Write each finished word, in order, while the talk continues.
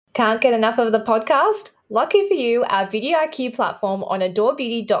Can't get enough of the podcast? Lucky for you, our Video IQ platform on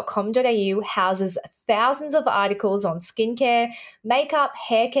adorebeauty.com.au houses thousands of articles on skincare, makeup,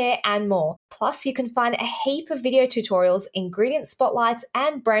 hair care, and more. Plus, you can find a heap of video tutorials, ingredient spotlights,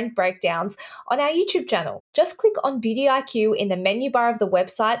 and brand breakdowns on our YouTube channel. Just click on Beauty IQ in the menu bar of the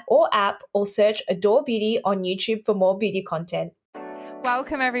website or app, or search Adore Beauty on YouTube for more beauty content.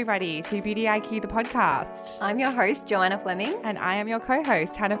 Welcome, everybody, to Beauty IQ, the podcast. I'm your host, Joanna Fleming. And I am your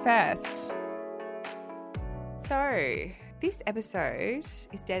co-host, Hannah First. So, this episode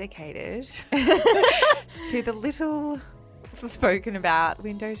is dedicated to the little spoken about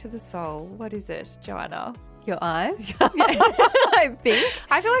window to the soul. What is it, Joanna? Your eyes? I think.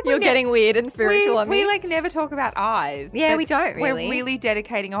 I feel like you're getting weird and spiritual on me. We never talk about eyes. Yeah, we don't really. We're really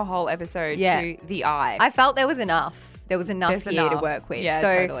dedicating a whole episode to the eye. I felt there was enough. There was enough here to work with. Yeah, so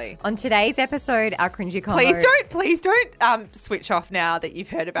totally. On today's episode, our cringy combo. Please don't switch off now that you've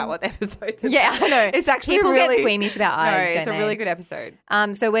heard about what the episode's about. Yeah, I know. It's actually people really, get squeamish about eyes. It's a really good episode.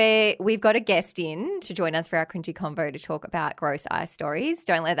 So we've got a guest in to join us for our cringy convo to talk about gross eye stories.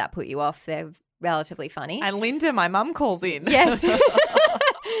 Don't let that put you off. They're relatively funny. And Linda, my mum, calls in. Yes.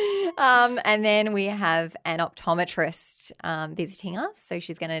 And then we have an optometrist visiting us. So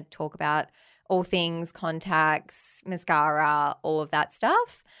she's going to talk about all things contacts, mascara, all of that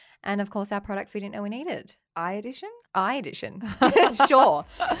stuff. And, of course, our products we didn't know we needed. Eye edition? Eye edition. Sure.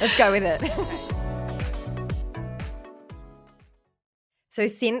 Let's go with it. So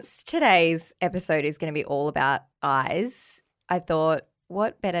since today's episode is going to be all about eyes, I thought,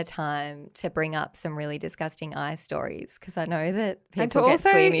 what better time to bring up some really disgusting eye stories? Because I know that people get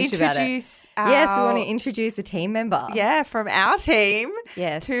squeamish about it. Yes, we want to introduce a team member. Yeah, from our team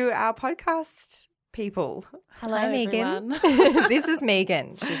to our podcast people. Hello, Hi, Megan. This is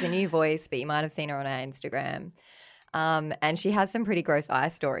Megan. She's a new voice, but you might have seen her on our Instagram. And she has some pretty gross eye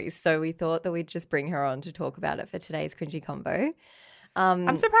stories. So we thought that we'd just bring her on to talk about it for today's cringy combo.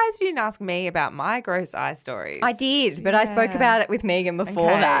 I'm surprised you didn't ask me about my gross eye stories. I did, but I spoke about it with Megan before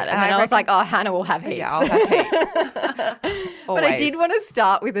that. And then I was like, oh, Hannah will have heaps. Yeah, I'll have heaps. But I did want to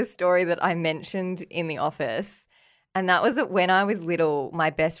start with a story that I mentioned in the office. And that was that when I was little, my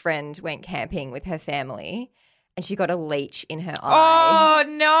best friend went camping with her family and she got a leech in her eye. Oh,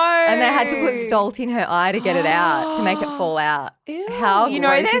 no. And they had to put salt in her eye to get it out, to make it fall out. Ew. How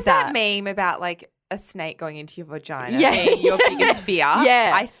gross is that? That meme about like a snake going into your vagina. Yeah. Being your biggest fear.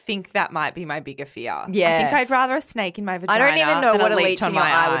 Yeah. I think that might be my bigger fear. Yeah. I think I'd rather a snake in my vagina. I don't even know than what a leech in your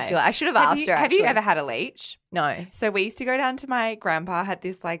eye would feel like. I should have asked her, Have actually. you ever had a leech? No. So we used to go down to my grandpa, had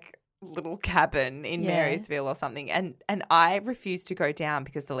this like little cabin in Marysville or something, and I refused to go down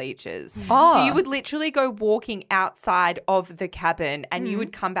because the leeches. Oh. So you would literally go walking outside of the cabin and you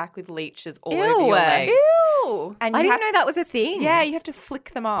would come back with leeches all over your legs. Ew. And I didn't know that was a thing. Yeah, you have to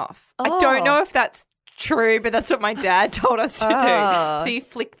flick them off. Oh. I don't know if that's true, but that's what my dad told us to do. So you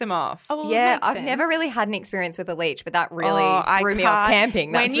flick them off. Oh, well, yeah, I've never really had an experience with a leech, but that really threw me off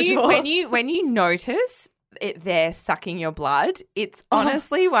camping. That's for sure. When you notice it there sucking your blood, it's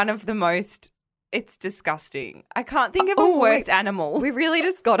honestly one of the most. It's disgusting. I can't think of a worse animal. We really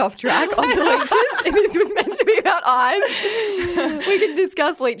just got off track onto leeches. And this was meant to be about eyes. We can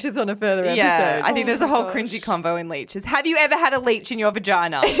discuss leeches on a further episode. Yeah, I think there's a whole cringy combo in leeches. Have you ever had a leech in your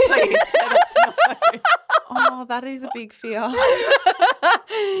vagina? Please let us know. Oh, that is a big fear.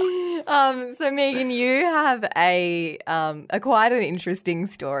 So Megan, you have a quite an interesting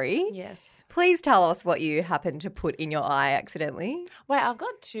story. Yes. Please tell us what you happened to put in your eye accidentally. Wait, I've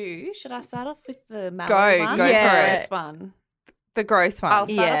got two. Should I start off with the mellow Go one? for The it. gross one. The gross one. I'll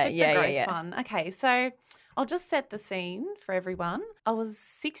start off with the gross yeah. one. Okay, so I'll just set the scene for everyone. I was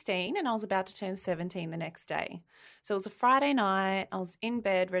 16 and I was about to turn 17 the next day. So it was a Friday night. I was in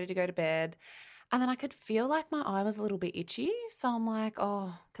bed, ready to go to bed. And then I could feel like my eye was a little bit itchy. So I'm like,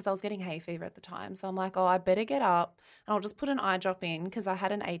 because I was getting hay fever at the time. So I'm like, I better get up and I'll just put an eye drop in because I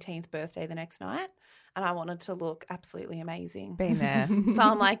had an 18th birthday the next night and I wanted to look absolutely amazing. Been there. So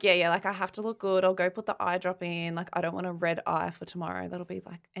I'm like, like I have to look good. I'll go put the eye drop in. Like I don't want a red eye for tomorrow. That'll be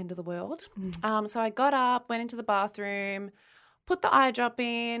like end of the world. So I got up, went into the bathroom, put the eye drop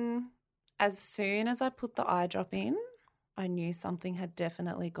in. As soon as I put the eye drop in, I knew something had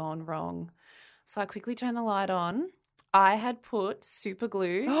definitely gone wrong. So I quickly turned the light on. I had put super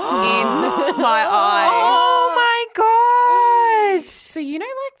glue in my eye. Oh, my God. God. So you know,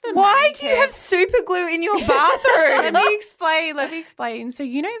 like the Why mani do you care- have super glue in your bathroom? Let me explain. So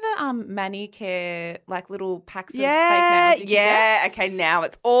you know the Manicare like little packs of fake nails you can yeah. get? Okay, now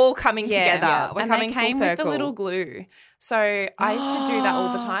it's all coming together. We're and coming they came full with the circle. little glue. So I used to do that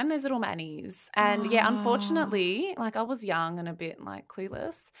all the time. There's little manis. And yeah, unfortunately, like I was young and a bit like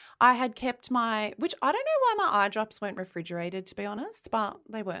clueless. I had kept which I don't know why my eye drops weren't refrigerated, to be honest, but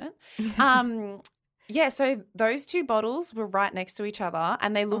they weren't. Yeah, so those two bottles were right next to each other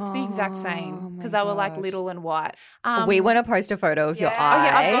and they looked the exact same because they were like little and white. We want to post a photo of your eye. Oh,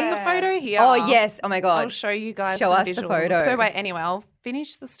 yeah, I've got the photo here. Oh, yes. Oh, my God. I'll show you guys Show some us the visuals. photo. So wait, anyway, I'll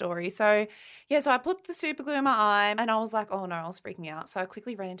finish the story. So yeah, so I put the super glue in my eye and I was like, oh no, I was freaking out. So I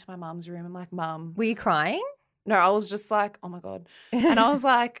quickly ran into my mum's room. I'm like, Mum. Were you crying? No, I was just like, oh my God. And I was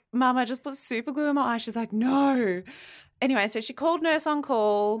like, Mum, I just put super glue in my eye. She's like, no. Anyway, so she called Nurse on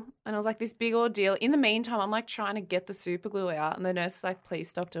call and it was like this big ordeal. In the meantime, I'm like trying to get the super glue out and the nurse is like, please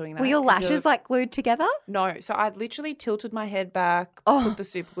stop doing that. Were your 'cause lashes like glued together? No. So I literally tilted my head back, Oh. put the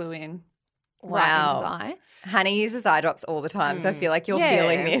super glue in. Right Wow. into the eye. Hannah uses eye drops all the time, so I feel like you're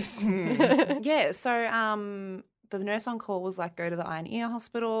feeling this. Yeah, so the nurse on call was like, go to the eye and ear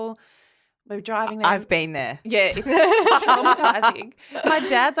hospital. We were driving there. I've been there. Yeah, it's traumatizing. My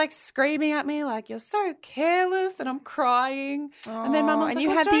dad's like screaming at me like, you're so careless, and I'm crying. And then my mum's and like,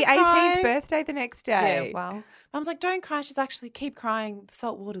 you "Oh, had the don't 18th cry." birthday the next Yeah, day. well, Mum's like, don't cry. She's actually, keep crying. The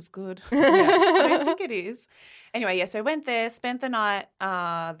salt water's good. I don't think it is. Anyway, yeah, so I went there, spent the night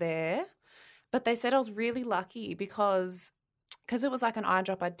there. But they said I was really lucky because it was like an eye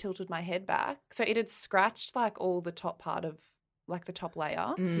drop, I'd tilted my head back. So it had scratched like all the top part of like the top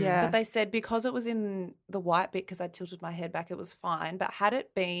layer. Yeah. But they said because it was in the white bit because I tilted my head back, it was fine. But had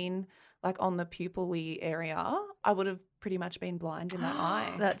it been like on the pupil-y area, I would have pretty much been blind in that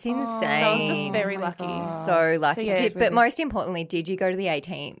eye. That's insane. So I was just very my lucky. God. So lucky. yeah, but really- most importantly, did you go to the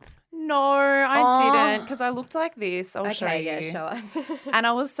 18th? No, I Oh. didn't because I looked like this. I'll show you. yeah, show us. And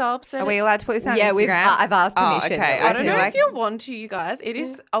I was so upset. Are we allowed to put this on yeah, Instagram? I've asked Oh, permission. okay. but I don't feel know like- if you want to, you guys. It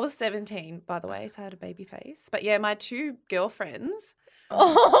is. I was 17, by the way, so I had a baby face. But yeah, my two girlfriends. That's me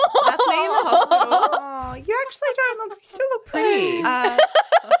in the hospital. Oh, you actually don't look. You still look pretty.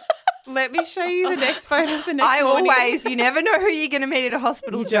 Let me show you the next photo. The next I morning. always. You never know who you're going to meet at a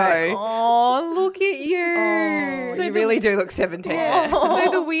hospital, Joe. Oh, look at you. So So you the- really do look 17. Yeah.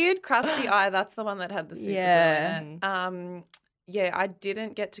 So the weird crusty eye. That's the one that had the super Yeah. glue in it. Yeah, I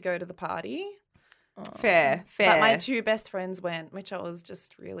didn't get to go to the party, Fair. but my two best friends went, which I was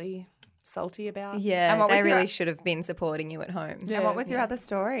just really salty about. Yeah, And what was they your- really should have been supporting you at home. And what was your other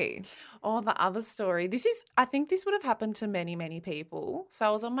story? Oh, the other story. I think this would have happened to many, many people. So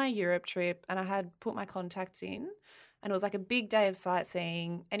I was on my Europe trip and I had put my contacts in and it was like a big day of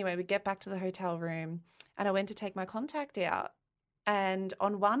sightseeing. Anyway, we get back to the hotel room and I went to take my contact out. And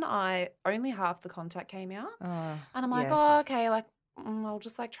on one eye, only half the contact came out. Oh, And I'm like, yes. oh, okay, like I'll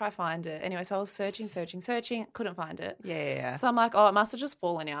just like try find it. Anyway, so I was searching, couldn't find it. Yeah. So I'm like, oh, it must have just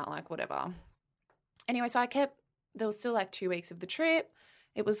fallen out, like whatever. Anyway, so there was still like 2 weeks of the trip.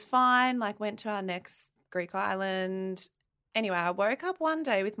 It was fine, like went to our next Greek island. Anyway, I woke up one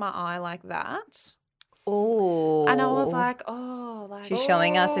day with my eye like that. Oh. And I was like, oh, like. She's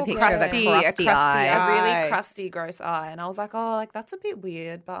showing us a oh, picture crusty, of a a crusty crusty eye. eye. a really Eye. crusty, gross eye. And I was like, oh, like that's a bit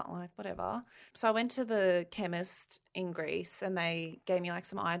weird, but like whatever. So I went to the chemist in Greece and they gave me like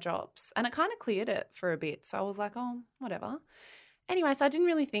some eye drops and it kind of cleared it for a bit. So I was like, oh, whatever. Anyway, so I didn't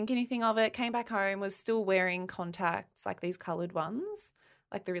really think anything of it. Came back home, was still wearing contacts, like these coloured ones,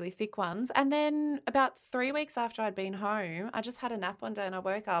 like the really thick ones. And then about 3 weeks after I'd been home, I just had a nap one day and I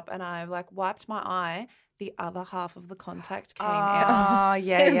woke up and I like wiped my eye. The other half of the contact came out. Oh,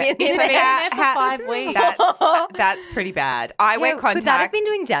 yeah. It's been It's been there for 5 weeks. That's pretty bad. I wear Yeah, contacts. Could that have been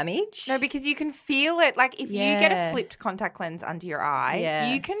doing damage? No, because you can feel it. Like if you get a Yeah. flipped contact lens under your eye,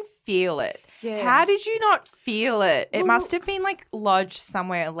 Yeah. you can feel it. Yeah. How did you not feel it? It Well, must have been like lodged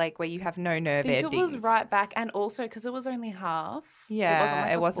somewhere like where you have no nerve I think endings. it was right back, and also because it was only half. Yeah,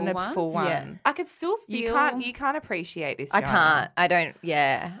 it wasn't like a full one. Yeah. I could still feel. You can't appreciate this. I Joanna. can't. I don't.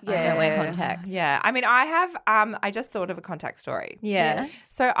 Yeah. I don't wear Yeah. contacts. Yeah, I mean, I have. I just thought of a contact story. Yeah.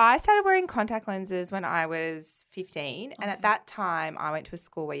 So I started wearing contact lenses when I was 15, and at that time I went to a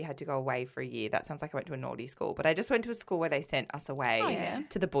school where you had to go away for a year. That sounds like I went to a naughty school, but I just went to a school where they sent us away yeah.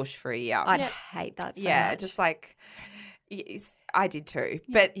 to the bush for a year. I'd hate that so yeah, much. just like yes, I did too.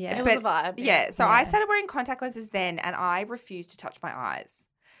 But Yeah. It was a vibe, Yeah, yeah. so I Yeah. started wearing contact lenses then, and I refused to touch my eyes.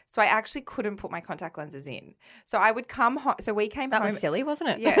 So I actually couldn't put my contact lenses in. So I would come home. So we came that home. was silly,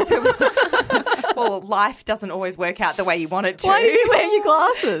 wasn't it? Yeah. So, well, life doesn't always work out the way you want it to. Why do you wear your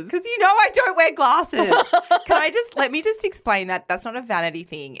glasses? Because I don't wear glasses. Let me just explain that. That's not a vanity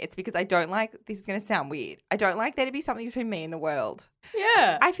thing. It's because I don't like, this is going to sound weird, I don't like there to be something between me and the world.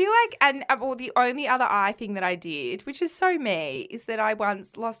 Yeah. I feel like, the only other eye thing that I did, which is so me, is that I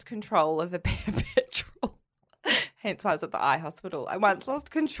once lost control of a petrol. Hence why I was at the eye hospital. I once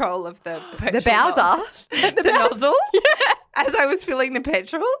lost control of the petrol. The Bowser. The nozzle. Yeah. As I was filling the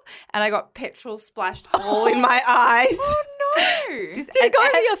petrol, and I got petrol splashed all in my eyes. Oh, no. Did it go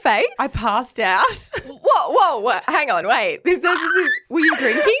over your face? I passed out. Whoa. Hang on, wait. Were you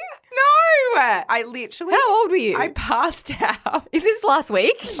drinking? No. I literally. How old were you? I passed out. Is this last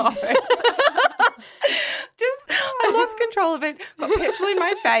week? No. I lost control of it, got petrol in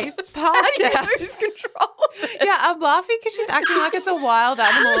my face, passed out. Lose control of it? Yeah, I'm laughing because she's acting like it's a wild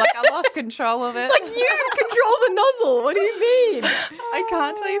animal. Like, I lost control of it. Like, you control the nozzle. What do you mean? I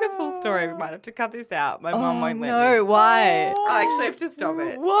can't tell you the full story. We might have to cut this out. My mum won't let me. No, why? I actually have to stop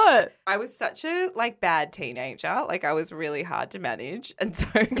it. What? I was such a bad teenager. Like, I was really hard to manage. And so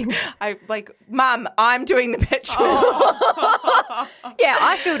I Mum, I'm doing the petrol. Yeah,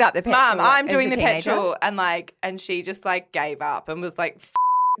 I filled up the petrol. Mum, I'm as doing a the teenager. petrol. And she just gave up and was like,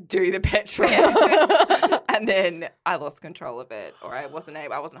 do the petrol. And then I lost control of it, or I wasn't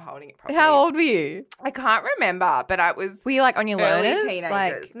holding it properly. How old were you? I can't remember, but I was Were you on your early learners?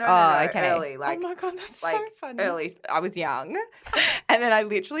 teenagers. No, okay. early. Oh my God, that's so funny. Early. I was young, and then I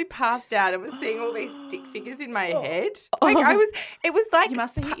literally passed out and was seeing all these stick figures in my head. It was like You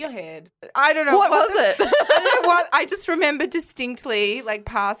must have hit your head. I don't know What was it? I don't know what. I just remember distinctly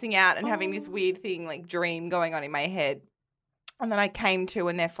passing out and having this weird thing, dream going on in my head. And then I came to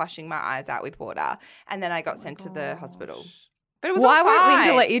and they're flushing my eyes out with water. And then I got sent to the hospital. But it was Why all won't fine.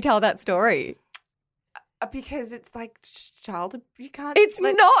 Linda let you tell that story? Because it's child. You can't. It's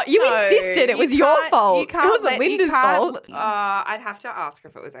not. You insisted. It was your fault. It wasn't Linda's fault. I'd have to ask her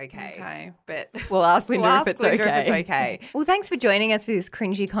if it was okay. Okay. But We'll ask Linda if it's Linda okay. if it's okay. Well, thanks for joining us for this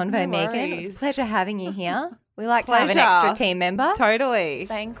cringy convo, No Megan. It was a worries. pleasure having you here. We like to have an Pleasure. extra team member. Totally.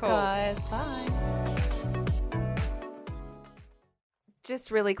 Thanks, Cool. guys. Bye.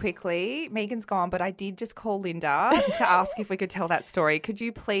 Just really quickly, Megan's gone, but I did just call Linda to ask if we could tell that story. Could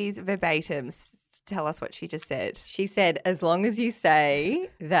you please verbatim tell us what she just said? She said, as long as you say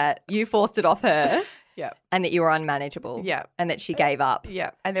that you forced it off her Yep. and that you were unmanageable. Yep. And that she gave up.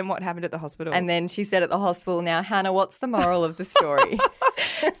 Yeah. And then what happened at the hospital? And then she said at the hospital, now, Hannah, what's the moral of the story?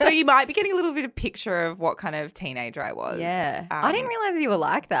 So you might be getting a little bit of picture of what kind of teenager I was. Yeah. I didn't realize you were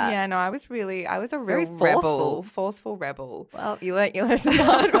like that. Yeah, no, I was a Very real forceful. forceful rebel. Well, you learnt your lesson the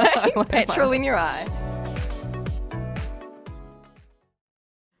hard way. Petrol in your eye.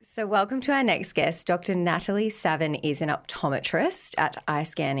 So welcome to our next guest. Dr. Natalie Savin is an optometrist at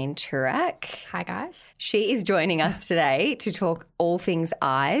iScan in Toorak. Hi, guys. She is joining us today to talk all things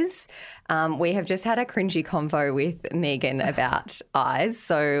eyes. We have just had a cringy convo with Megan about eyes.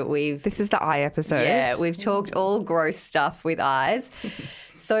 So This is the eye episode. we've talked all gross stuff with eyes.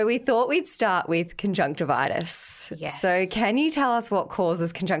 So we thought we'd start with conjunctivitis. Yes. So can you tell us what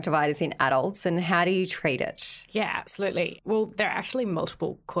causes conjunctivitis in adults and how do you treat it? Yeah, absolutely. Well, there are actually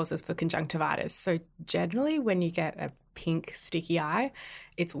multiple causes for conjunctivitis. So generally when you get a pink sticky eye,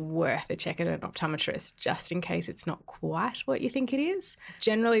 it's worth a check at an optometrist just in case it's not quite what you think it is.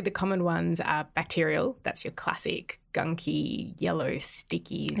 Generally the common ones are bacterial. That's your classic gunky, yellow,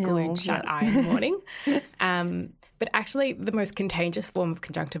 sticky, glued shut eye in the morning. But actually the most contagious form of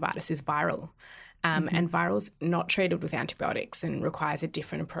conjunctivitis is viral. And viral's not treated with antibiotics and requires a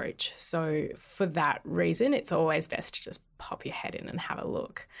different approach. So for that reason, it's always best to just pop your head in and have a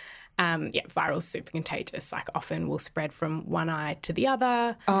look. Viral's super contagious. Often will spread from one eye to the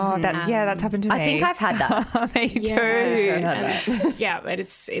other. Oh, that's happened to me. I think I've had that. Me too. sure I've had that. Yeah, but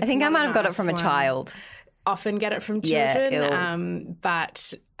it's I think I not might a have got it nice from a one. child. Often get it from Yeah, children,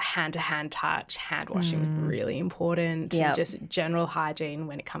 but hand-to-hand touch, hand washing is really important. Yep. Just general hygiene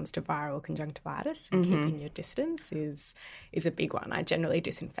when it comes to viral conjunctivitis and keeping your distance is a big one. I generally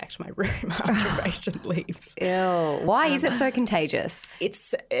disinfect my room after a patient leaves. Ew. Why is it so contagious?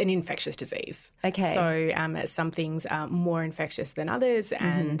 It's an infectious disease. Okay. So some things are more infectious than others,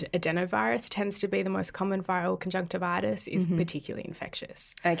 and adenovirus tends to be the most common viral conjunctivitis, is particularly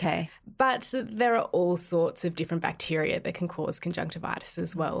infectious. Okay. But there are all sorts of different bacteria that can cause conjunctivitis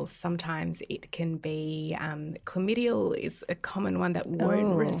as well. well. Sometimes it can be chlamydial is a common one that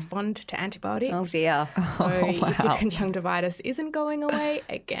won't respond to antibiotics. Oh, dear. So if your conjunctivitis isn't going away,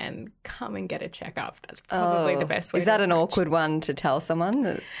 again, come and get a checkup. That's probably the best way. Is that an awkward one to tell someone?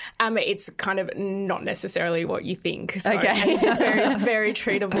 That... It's kind of not necessarily what you think. So, Okay. and it's very, very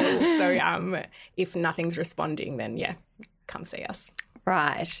treatable. So if nothing's responding, then yeah, come see us.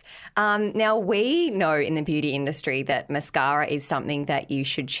 Right. Now, we know in the beauty industry that mascara is something that you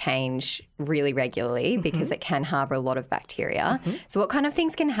should change really regularly because it can harbour a lot of bacteria. So what kind of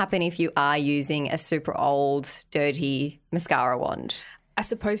things can happen if you are using a super old, dirty mascara wand? I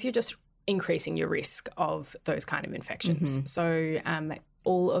suppose you're just increasing your risk of those kind of infections. So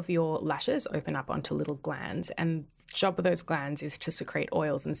all of your lashes open up onto little glands, and the job of those glands is to secrete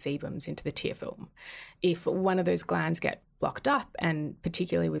oils and sebums into the tear film. If one of those glands get blocked up, and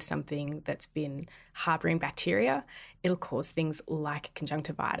particularly with something that's been harbouring bacteria, it'll cause things like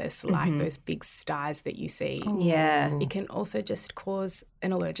conjunctivitis, like those big stars that you see. Yeah. It can also just cause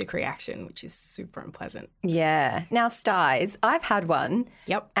an allergic reaction, which is super unpleasant. Yeah. Now, styes, I've had one.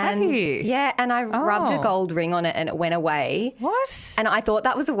 Yep. And Have you? yeah, and I rubbed a gold ring on it and it went away. What? And I thought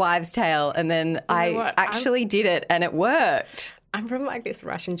that was a wives' tale, and then I what? actually did it and it worked. I'm from like this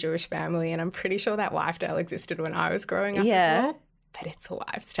Russian Jewish family, and I'm pretty sure that wife tale existed when I was growing up Yeah. as well. But it's a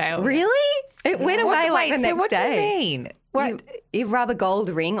wives' tale. Really? It went away like the next so what day. do you mean? What? You rub a gold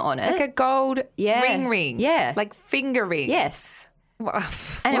ring on it. Like a gold Yeah. ring? Yeah. Like finger ring? Yes. Well,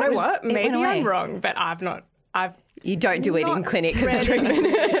 And You know it was, what? it Maybe went away. I'm wrong, but I've You don't do it in not clinic as a read treatment.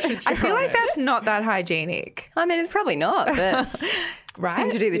 I feel like that's not that hygienic. I mean, it's probably not, but seem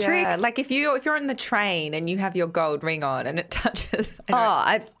to do the trick. Yeah, like if you're on the train and you have your gold ring on and it touches. Oh,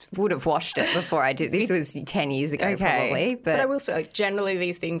 I would have washed it before I did. This was 10 years ago, Okay. probably. But I But will say, generally,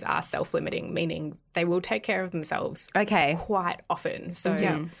 these things are self-limiting, meaning they will take care of themselves okay. quite often. So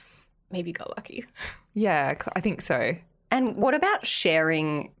maybe you got lucky. Yeah, I think so. And what about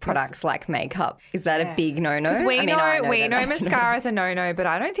sharing products like makeup? Is that a big no-no? Because we I mean, know, I we that know that's a mascara is a no-no, but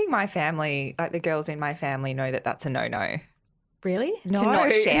I don't think my family, like the girls in my family, know that that's a no-no. Really? To not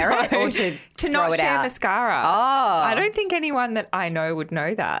share it or to to throw not it share out? mascara. Oh. I don't think anyone that I know would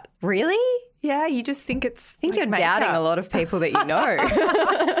know that. Really? Yeah, you just think it's. I think you're doubting a lot of people that you know.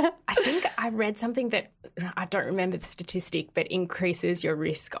 I think I read something that, I don't remember the statistic, but increases your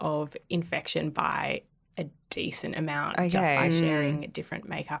risk of infection by a decent amount just by Okay. sharing different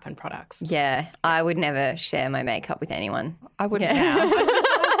makeup and products. Yeah, I would never share my makeup with anyone. I wouldn't now.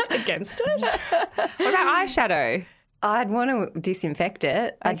 Against it? What about eyeshadow? I'd want to disinfect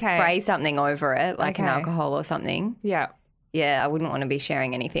it. I'd Okay. spray something over it, like an Okay. alcohol or something. Yeah. Yeah, I wouldn't want to be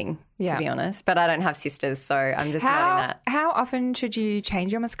sharing anything, Yeah. to be honest. But I don't have sisters, so I'm just knowing that. How often should you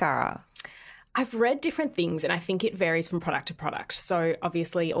change your mascara? I've read different things, and I think it varies from product to product. So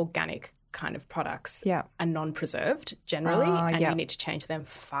obviously organic kind of products Yeah. are non-preserved generally, and yeah. you need to change them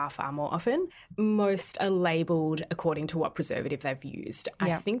far, far more often. Most are labelled according to what preservative they've used. I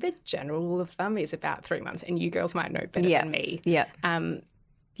Yeah. think the general rule of thumb is about 3 months, and you girls might know better Yeah. than me. Yeah.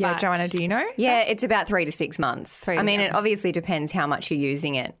 Yeah, But- Joanna, do you know? Yeah, it's about 3 to 6 months. 3 to I mean, 6 it obviously depends how much you're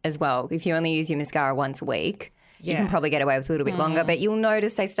using it as well. If you only use your mascara once a week, you can Yeah. probably get away with a little bit longer. But you'll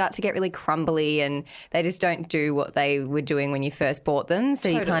notice they start to get really crumbly and they just don't do what they were doing when you first bought them. So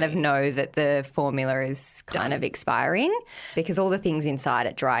you kind of know that the formula is kind of expiring because all the things inside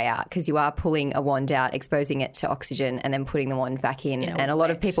it dry out because you are pulling a wand out, exposing it to oxygen and then putting the wand back in. In a And a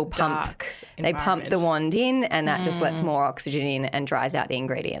lot of wet, people pump, dark they pump the environment. wand in and that just lets more oxygen in and dries out the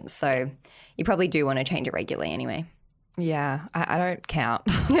ingredients. So you probably do want to change it regularly anyway. Yeah, I don't count.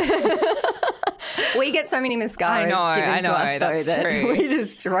 We get so many mascaras given to us, though, that's that true. we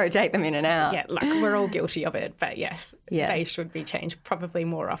just rotate them in and out. Yeah, look, we're all guilty of it, but yes, Yeah. they should be changed probably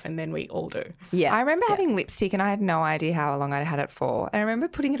more often than we all do. Yeah. I remember having lipstick and I had no idea how long I'd had it for. And I remember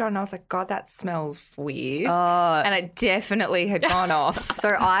putting it on and I was like, God, that smells weird. And it definitely had gone off.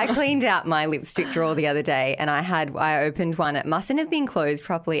 So I cleaned out my lipstick drawer the other day and I opened one. It mustn't have been closed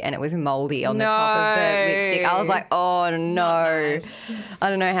properly and it was moldy on the top of the No. lipstick. I was like, oh no. I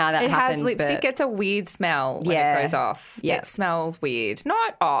don't know how that It happened. has lipstick but gets a weird smell when Yeah. it goes off. Yeah. It smells weird.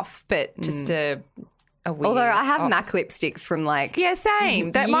 Not off, but just a weird. although I have off. MAC lipsticks from like Yeah,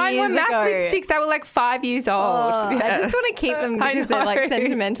 same. That mine were years MAC ago. lipsticks. They were like 5 years old. Oh, Yeah. I just want to keep them I because they're like know.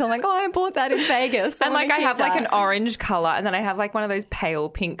 sentimental. I'm like, oh, I bought that in Vegas. And like wanna I keep have like that. an orange colour and then I have like one of those pale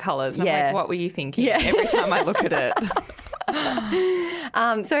pink colours. And I'm Yeah. like, what were you thinking? Yeah. Every time I look at it.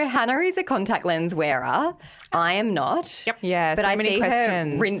 So Hannah is a contact lens wearer. I am not. Yep. Yeah, But so I many see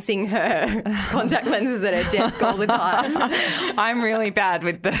questions. her rinsing her contact lenses at her desk all the time. I'm really bad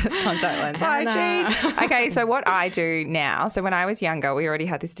with the contact lens Hannah. hygiene. Okay, so what I do now, so when I was younger, we already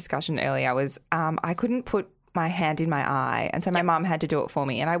had this discussion earlier, was I couldn't put my hand in my eye, and so my mum had to do it for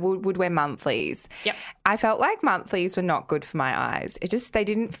me, and I would wear monthlies. Yep. I felt like monthlies were not good for my eyes. It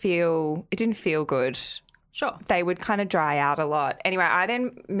didn't feel good. Sure. They would kind of dry out a lot. Anyway, I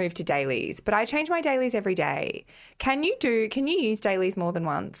then moved to dailies, but I change my dailies every day. Can you use dailies more than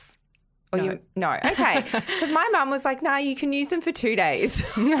once? Or no. Okay. Because my mum was like, "No, you can use them for 2 days."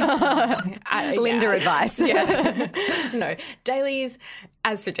 Linda advice. Yeah. No, dailies,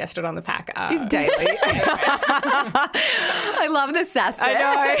 as suggested on the pack, are It's daily. I love the sass there. I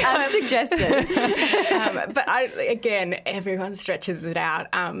know. As suggested. but again, everyone stretches it out.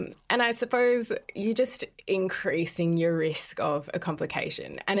 And I suppose you're just increasing your risk of a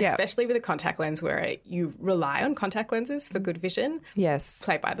complication. And Yeah. especially with a contact lens where you rely on contact lenses for good vision, Yes.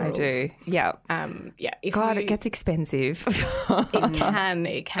 play by the I rules. do. Yeah. Yeah. If God, you- it gets expensive.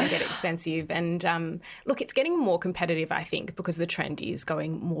 it can get expensive. And look, it's getting more competitive, I think, because the trend is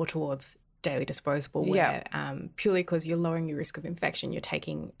going more towards daily disposable wear, purely because you're lowering your risk of infection. You're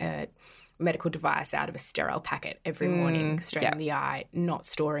taking a medical device out of a sterile packet every morning, straight in the eye, not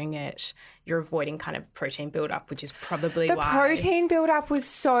storing it. You're avoiding kind of protein buildup, which is probably The why. protein buildup was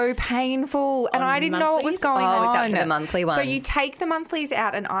so painful, and I didn't know what was monthlies? going on. Oh, is that for the monthly So you ones? take the monthlies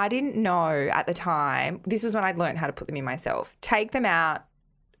out, and I didn't know at the time. This was when I'd learned how to put them in myself. Take them out,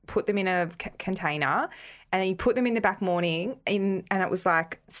 put them in a container, and then you put them in the back morning, and it was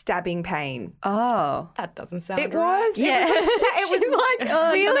like stabbing pain. Oh. That doesn't sound It right. was. Yeah. It was like, oh,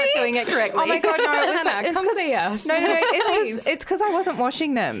 really? you're not doing it correctly. Oh my God, no. It was Hannah, it's come 'cause- see us. No, it's because I wasn't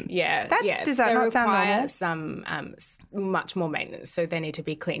washing them. Yeah, Does that they not sound require normal? some much more maintenance. So they need to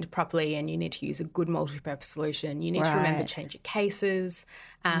be cleaned properly, and you need to use a good multi-purpose solution. You need to remember Right. to change your cases.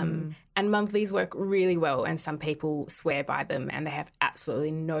 And monthlies work really well, and some people swear by them, and they have absolutely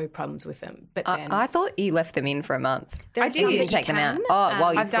no problems with them. But then I thought you left them in for a month. there are I some did. that Didn't take them out. can. Oh,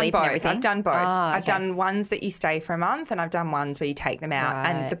 while you I've done sleep both. and everything? I've done both. Oh, I've okay. done ones that you stay for a month, and I've done ones where you take them out.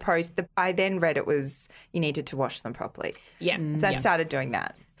 And I then read it was you needed to wash them properly. Yeah. So I started doing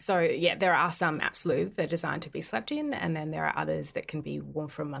that. So, yeah, there are some absolutely that are designed to be slept in, and then there are others that can be worn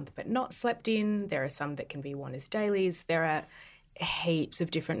for a month but not slept in. There are some that can be worn as dailies. There are heaps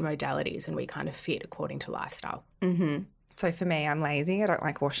of different modalities, and we kind of fit according to lifestyle. So for me, I'm lazy. I don't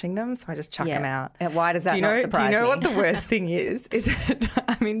like washing them, so I just chuck them out. Why does that not surprise Do you know me? what the worst thing is? Is that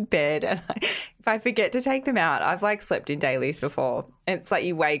I'm in bed and if I forget to take them out, I've like slept in dailies before. And it's like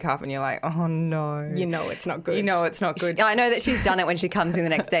you wake up and you're like, oh no. You know it's not good. You know it's not good. I know that she's done it when she comes in the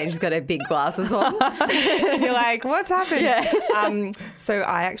next day and she's got her big glasses on. You're like, what's happened? So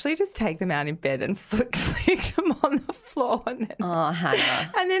I actually just take them out in bed and flick them on the floor. And then, Oh,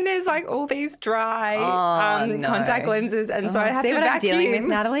 Hannah. and then there's like all these dry no. contact lenses. And so I have See to what I'm vacuum. dealing with,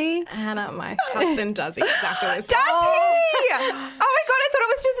 Natalie? Hannah, my husband does exactly the same. Does he? Oh my God, I thought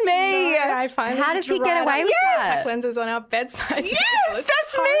it was just me. I find How does he get away with contact that? lenses on our bedside. Yes,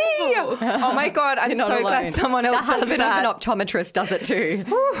 that's me. Oh my God, I'm You're so not glad alone. someone else The does husband that. of an optometrist does it too.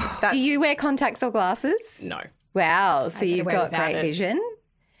 Do you wear contacts or glasses? No, Wow, so get you've away got without great it. vision.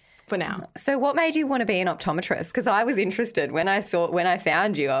 for now. So what made you want to be an optometrist? Because I was interested when I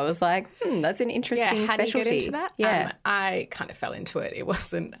found you. I was like, that's an interesting how do you specialty. get into that? Yeah. I kind of fell into it. It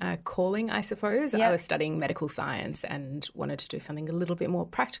wasn't a calling, I suppose. Yep. I was studying medical science and wanted to do something a little bit more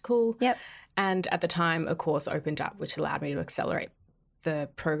practical. Yep. And at the time, a course opened up which allowed me to accelerate the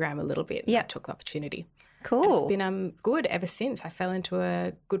program a little bit. And Yep. I took the opportunity. Cool. It's been good ever since. I fell into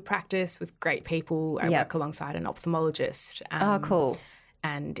a good practice with great people. I Yep. work alongside an ophthalmologist. Oh, cool.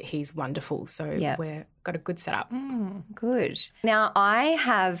 And he's wonderful. So Yep. we've got a good setup. Good. Now, I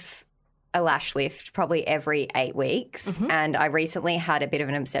have a lash lift probably every 8 weeks. And I recently had a bit of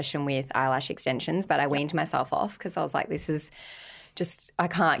an obsession with eyelash extensions, but I weaned myself off because I was like, this is just, I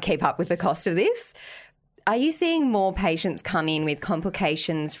can't keep up with the cost of this. Are you seeing more patients come in with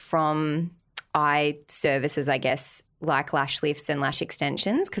complications from eye services, I guess, like lash lifts and lash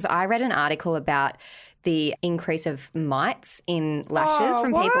extensions? Because I read an article about the increase of mites in lashes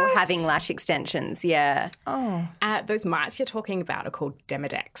from people what? having lash extensions. Yeah. Oh. Those mites you're talking about are called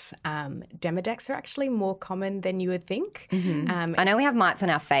Demodex. Demodex are actually more common than you would think. I know we have mites on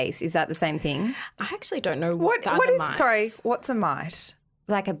our face. Is that the same thing? I actually don't know What the other is mites. sorry, what's a mite?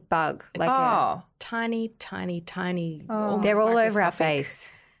 Like a bug. Like Oh. Tiny, tiny, tiny. they're almost all over our microscopic.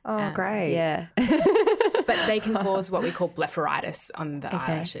 face. Oh, great. Yeah. But they can cause what we call blepharitis on the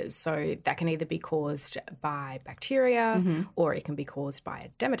eyelashes. So that can either be caused by bacteria or it can be caused by a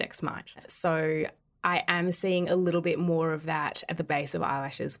Demodex mite. So I am seeing a little bit more of that at the base of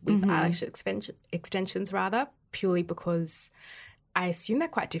eyelashes with eyelash extensions rather, purely because I assume they're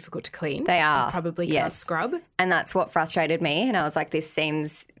quite difficult to clean. They are. You probably can't scrub. And that's what frustrated me. And I was like, this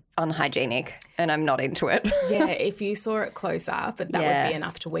seems unhygienic and I'm not into it. Yeah, if you saw it close up, that would be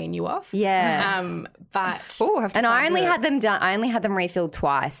enough to wean you off. Yeah. But I only had them done. I only had them refilled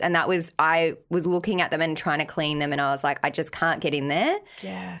twice, and that was I was looking at them and trying to clean them, and I was like, I just can't get in there.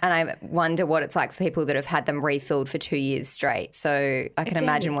 Yeah. And I wonder what it's like for people that have had them refilled for 2 years straight. So I can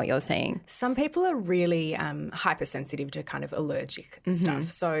imagine what you're seeing. Some people are really hypersensitive to kind of allergic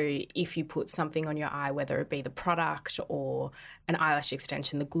stuff. So if you put something on your eye, whether it be the product or an eyelash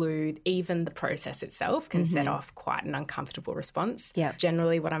extension, the glue, even the process itself can set off quite an uncomfortable response. Yeah.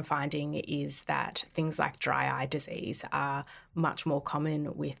 Generally what I'm finding is that things like dry eye disease are much more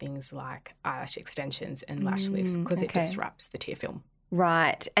common with things like eyelash extensions and lash lifts because it disrupts the tear film.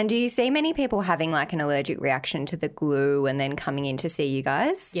 Right. And do you see many people having like an allergic reaction to the glue and then coming in to see you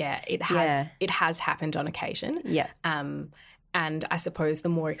guys? Yeah, it has. It has happened on occasion. Yeah. And I suppose the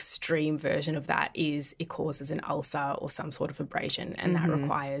more extreme version of that is it causes an ulcer or some sort of abrasion, and that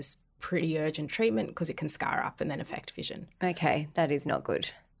requires pretty urgent treatment because it can scar up and then affect vision. Okay, that is not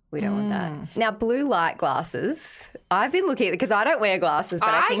good. We don't want that. Now, blue light glasses. I've been looking at because I don't wear glasses, but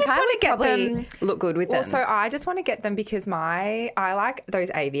I think just I wanna would get probably them. look good with them. So I just want to get them because I like those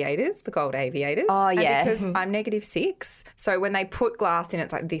aviators, the gold aviators. Oh, yeah. And because I'm -6, so when they put glass in,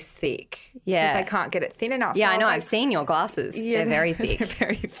 it's like this thick. Yeah. Because they can't get it thin enough. Yeah, So I know. was I've seen your glasses. Yeah, They're very thick. They're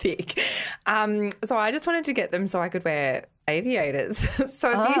very thick. So I just wanted to get them so I could wear aviators.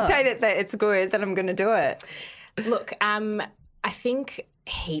 So if you say that it's good, then I'm going to do it. Look, I think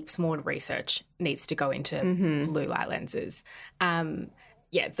heaps more research needs to go into blue light lenses.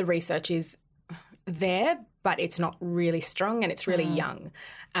 The research is there, but it's not really strong and it's really young.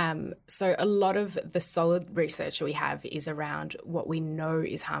 So a lot of the solid research we have is around what we know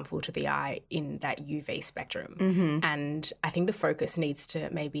is harmful to the eye in that UV spectrum. And I think the focus needs to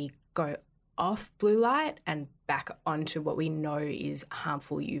maybe go off blue light and back onto what we know is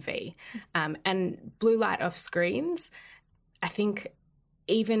harmful UV. And blue light off screens, I think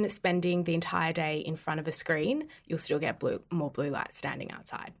even spending the entire day in front of a screen, you'll still get more blue light standing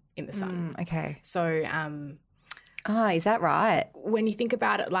outside in the sun. Okay. So Is that right? when you think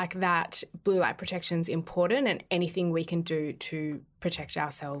about it like that, blue light protection is important, and anything we can do to protect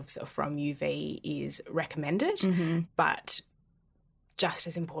ourselves from UV is recommended. But just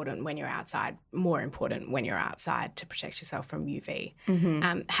as important when you're outside, more important when you're outside to protect yourself from UV.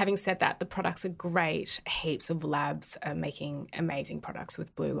 Having said that, the products are great. Heaps of labs are making amazing products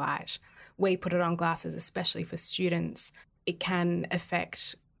with blue light. We put it on glasses, especially for students. It can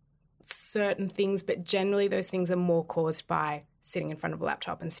affect certain things, but generally those things are more caused by sitting in front of a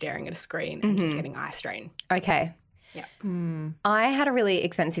laptop and staring at a screen and just getting eye strain. Okay. Yeah. I had a really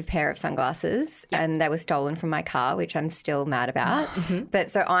expensive pair of sunglasses and they were stolen from my car, which I'm still mad about. But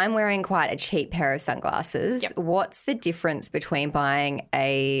so I'm wearing quite a cheap pair of sunglasses. What's the difference between buying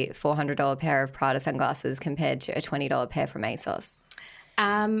a $400 pair of Prada sunglasses compared to a $20 pair from ASOS?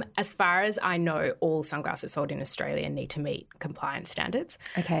 As far as I know, all sunglasses sold in Australia need to meet compliance standards.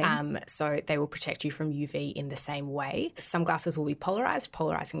 Okay. So they will protect you from UV in the same way. Some glasses will be polarised.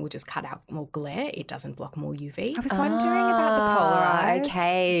 Polarising will just cut out more glare. It doesn't block more UV. I was wondering about the polarized.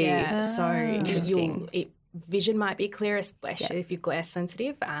 Okay. Yeah, so Interesting. vision might be clear, especially if you're glare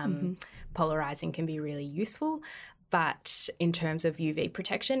sensitive. Polarizing can be really useful. But in terms of UV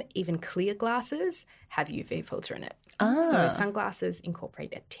protection, even clear glasses have UV filter in it. So sunglasses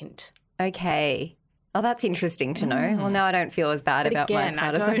incorporate a tint. Okay. Oh, that's interesting to know. Well, now I don't feel as bad about Again, my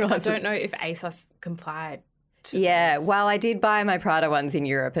I Prada sunglasses. don't know if ASOS complied to Yeah, this. well, I did buy my Prada ones in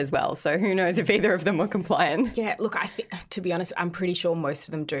Europe as well, so who knows if either of them were compliant. Yeah, look, I think, to be honest, I'm pretty sure most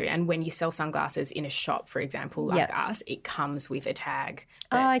of them do. And when you sell sunglasses in a shop, for example, like us, it comes with a tag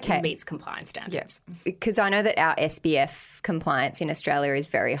that meets compliance standards. Because I know that our SPF compliance in Australia is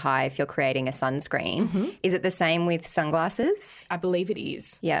very high if you're creating a sunscreen. Is it the same with sunglasses? I believe it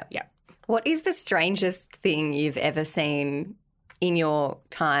is. Yeah. Yeah. What is the strangest thing you've ever seen in your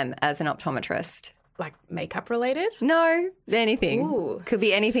time as an optometrist? Like makeup related? No, anything. Ooh. Could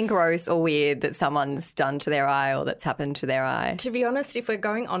be anything gross or weird that someone's done to their eye or that's happened to their eye. To be honest, if we're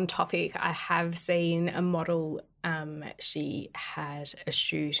going on topic, I have seen a model. She had a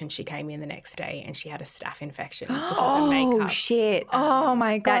shoot and she came in the next day and she had a staph infection because the makeup. Shit. Oh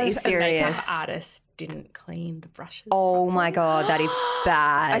my God. That is The makeup serious. artist didn't clean the brushes. Oh my God, that is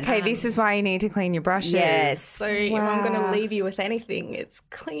bad. Okay, this is why you need to clean your brushes. Yes. So if I'm going to leave you with anything, it's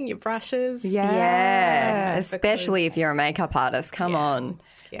clean your brushes. Yeah, especially if you're a makeup artist. Come on.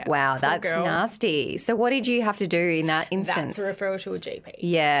 Yeah. Wow, Poor that's girl. nasty. So what did you have to do in that instance? That's a referral to a GP.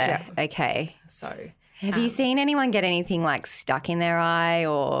 Yeah, okay. So Have you seen anyone get anything like stuck in their eye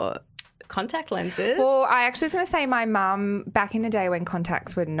or contact lenses. Well, I actually was going to say my mum, back in the day when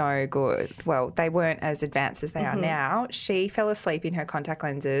contacts were no good, well, they weren't as advanced as they are now, she fell asleep in her contact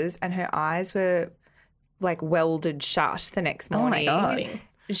lenses and her eyes were like welded shut the next Oh my morning. God.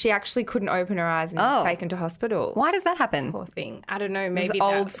 She actually couldn't open her eyes and was taken to hospital. Why does that happen? Poor thing. I don't know. Maybe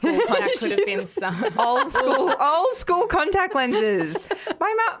old school that could have been some. Old school contact lenses.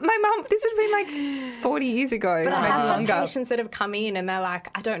 My mum, this would have been like 40 years ago, But I maybe have had longer. patients that have come in and they're like,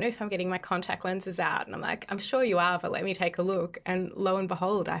 I don't know if I'm getting my contact lenses out. And I'm like, I'm sure you are, but let me take a look. And lo and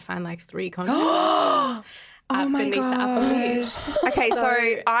behold, I find like 3 contact lenses beneath the upper lid. Okay,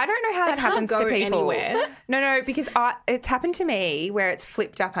 so I don't know how that happens go to people. anywhere. No, because it's happened to me where it's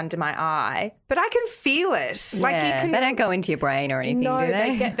flipped up under my eye, but I can feel it. Like you Yeah, can. they don't go into your brain or anything, No, do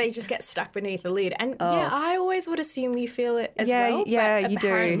they? they just get stuck beneath the lid. And yeah, I always would assume you feel it as Yeah, well. yeah, but you do.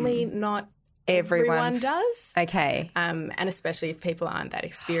 apparently not everyone does. Okay. And especially if people aren't that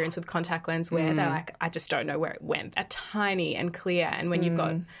experienced with contact lens wear, they're like, I just don't know where it went. They're tiny and clear. And when you've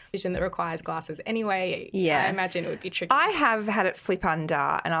got vision that requires glasses anyway, Yeah. I imagine it would be tricky. I have had it flip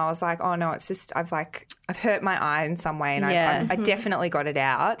under, and I was like, oh no, it's just I've hurt my eye in some way, and Yeah. I definitely got it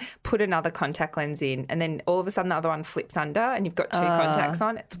out. Put another contact lens in, and then all of a sudden the other one flips under, and you've got 2 contacts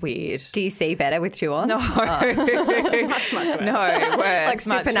on. It's weird. Do you see better with 2 on? No, much worse. No, worse. Like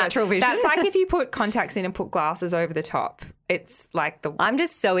much supernatural worse. vision? That's like if you put contacts in and put glasses over the top. It's like the I'm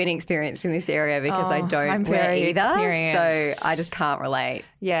just so inexperienced in this area because I I'm don't wear very either. experienced. So I just can't relate.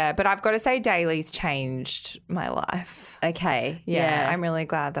 yeah. But I've got to say, dailies changed my life. Okay. Yeah, I'm really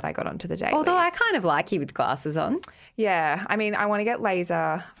glad that I got onto the dailies. Although I kind of like you with glasses on. Yeah, I mean, I want to get laser.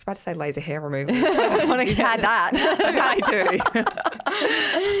 I was about to say laser hair removal. I want to You get had that. I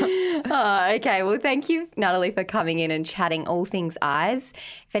do. Oh, okay. Well, thank you, Natalie, for coming in and chatting all things eyes.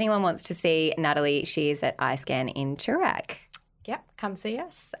 If anyone wants to see Natalie, she is at iScan in Toorak. Yep, come see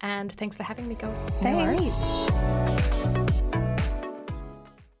us. And thanks for having me, girls. Thanks.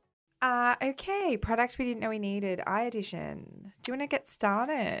 Okay, product we didn't know we needed. Eye Edition. Do you want to get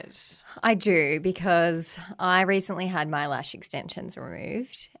started? I do, because I recently had my lash extensions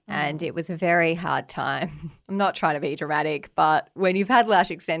removed and it was a very hard time. I'm not trying to be dramatic, but when you've had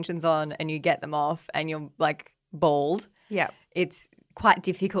lash extensions on and you get them off and you're like bald, Yeah. it's quite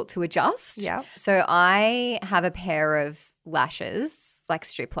difficult to adjust. Yeah. So I have a pair of lashes, like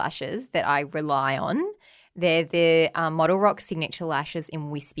strip lashes, that I rely on. They're the Model Rock Signature Lashes in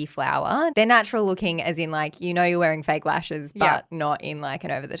Wispy Flower. They're natural looking, as in like, you know you're wearing fake lashes, but Yeah. not in like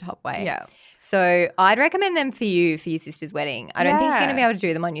an over-the-top way. Yeah. So I'd recommend them for you for your sister's wedding. I don't think you're going to be Yeah. able to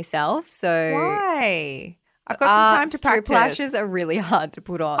do them on yourself. So Why? I've got some time to strip practice. lashes are really hard to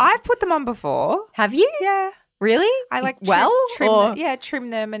put on. I've put them on before. Have you? Yeah. Really? I like trim them. Yeah, trim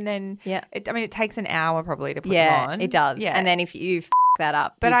them and then Yeah. it takes an hour probably to put them Yeah, on. it does. Yeah. And then if you f that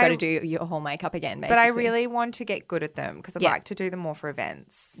up, But you've got I- to do your whole makeup again, basically. But I really want to get good at them because I'd Yeah. like to do them more for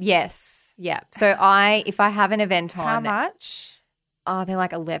events. Yes. Yeah. So if I have an event How on, much? oh, they're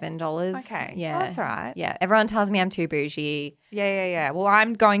like $11. Okay. Yeah. Well, that's all right. Yeah. Everyone tells me I'm too bougie. Yeah. Well,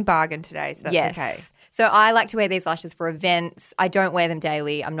 I'm going bargain today, so that's Yes. okay. So I like to wear these lashes for events. I don't wear them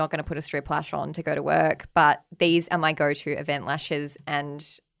daily. I'm not going to put a strip lash on to go to work, but these are my go-to event lashes, and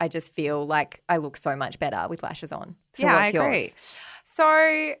I just feel like I look so much better with lashes on. So Yeah, what's I agree. yours?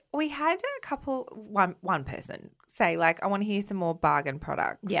 So we had one person say like, I want to hear some more bargain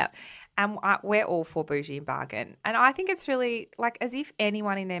products. Yeah. And we're all for bougie and bargain. And I think it's really like as if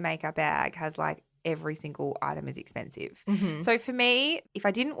anyone in their makeup bag has like every single item is expensive. Mm-hmm. So for me, if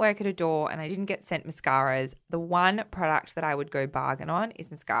I didn't work at a door and I didn't get sent mascaras, the one product that I would go bargain on is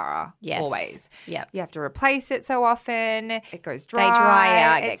mascara. Yes. Always. Yep. You have to replace it so often. It goes dry. dry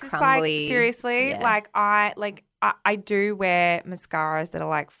out, it's get just crumbly. Like, seriously, Yeah. I do wear mascaras that are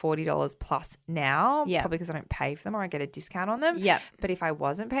like $40 plus now, Yeah. probably because I don't pay for them or I get a discount on them. Yep. But if I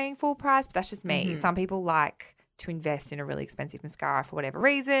wasn't paying full price, but that's just me. Mhm. Some people like to invest in a really expensive mascara for whatever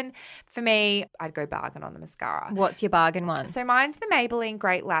reason. For me, I'd go bargain on the mascara. What's your bargain one? So mine's the Maybelline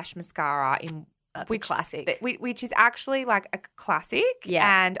Great Lash Mascara in That's which a classic. which is actually like a classic.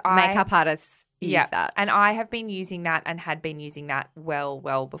 Yeah. And I Makeup artists use that. and I have been using that and had been using that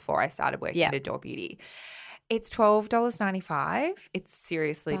well before I started working Yeah. at Adore Beauty. It's $12.95. It's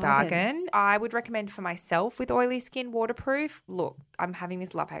seriously bargain. I would recommend for myself with oily skin waterproof. Look, I'm having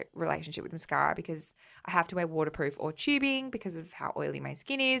this love-hate relationship with mascara because I have to wear waterproof or tubing because of how oily my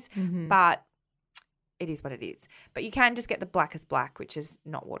skin is. But it is what it is. But you can just get the Blackest Black, which is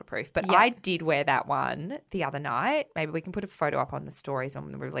not waterproof. But I did wear that one the other night. Maybe we can put a photo up on the stories when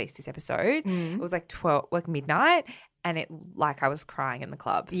we release this episode. It was like midnight. And it I was crying in the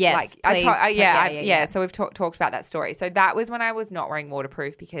club. Yes, please. So we've talked about that story. So that was when I was not wearing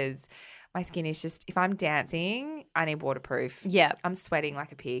waterproof because my skin is just, if I'm dancing, I need waterproof. Yeah. I'm sweating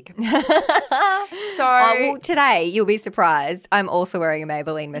like a pig. Well, today you'll be surprised. I'm also wearing a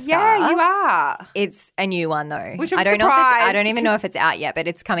Maybelline mascara. Yeah, you are. It's a new one though. Which I'm I surprised. don't even know if it's out yet, but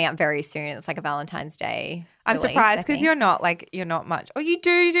it's coming out very soon. It's like a Valentine's Day. I'm release, surprised because you're not much. Oh, you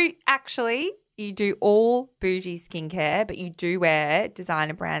do actually. You do all bougie skincare, but you do wear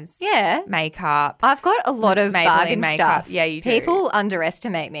designer brands makeup. I've got a lot of Maybelline bargain makeup. stuff. Yeah, you do. People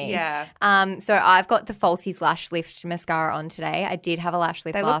underestimate me. Yeah. So I've got the Falsies Lash Lift mascara on today. I did have a lash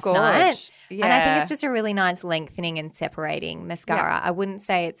lift They last look gorge. night. Yeah. And I think it's just a really nice lengthening and separating mascara. I wouldn't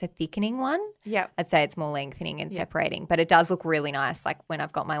say it's a thickening one. Yep. I'd say it's more lengthening and separating, but it does look really nice. Like when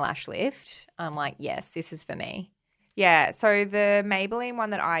I've got my lash lift, I'm like, yes, this is for me. Yeah, so the Maybelline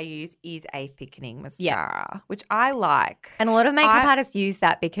one that I use is a thickening mascara, which I like. And a lot of makeup artists use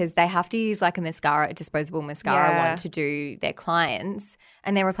that because they have to use like a disposable mascara one to do their clients,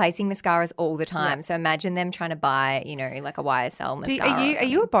 and they're replacing mascaras all the time. Yeah. So imagine them trying to buy, like a YSL mascara. Are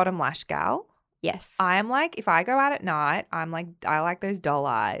you a bottom lash gal? Yes. I am like, if I go out at night, I'm like, I like those doll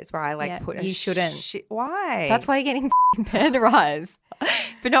eyes where I like put a You shouldn't. Why? That's why you're getting panda eyes.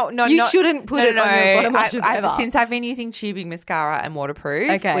 But no, you shouldn't put it on your bottom lashes ever. Since I've been using tubing mascara and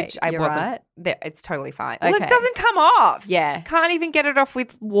waterproof, which I wasn't, it's totally fine. Okay. Well, it doesn't come off. Yeah. Can't even get it off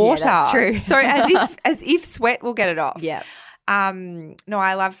with water. Yeah, that's true. So as if sweat will get it off. Yeah. No,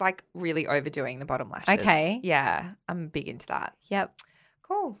 I love like really overdoing the bottom lashes. Okay. Yeah, I'm big into that. Yep.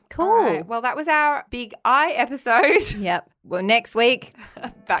 Cool. Right. Well, that was our big eye episode. Yep. Well, next week,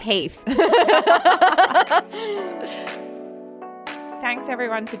 teeth. Thanks,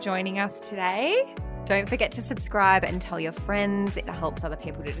 everyone, for joining us today. Don't forget to subscribe and tell your friends. It helps other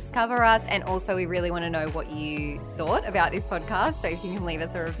people to discover us. And also, we really want to know what you thought about this podcast. So if you can leave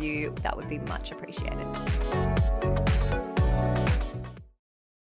us a review, that would be much appreciated.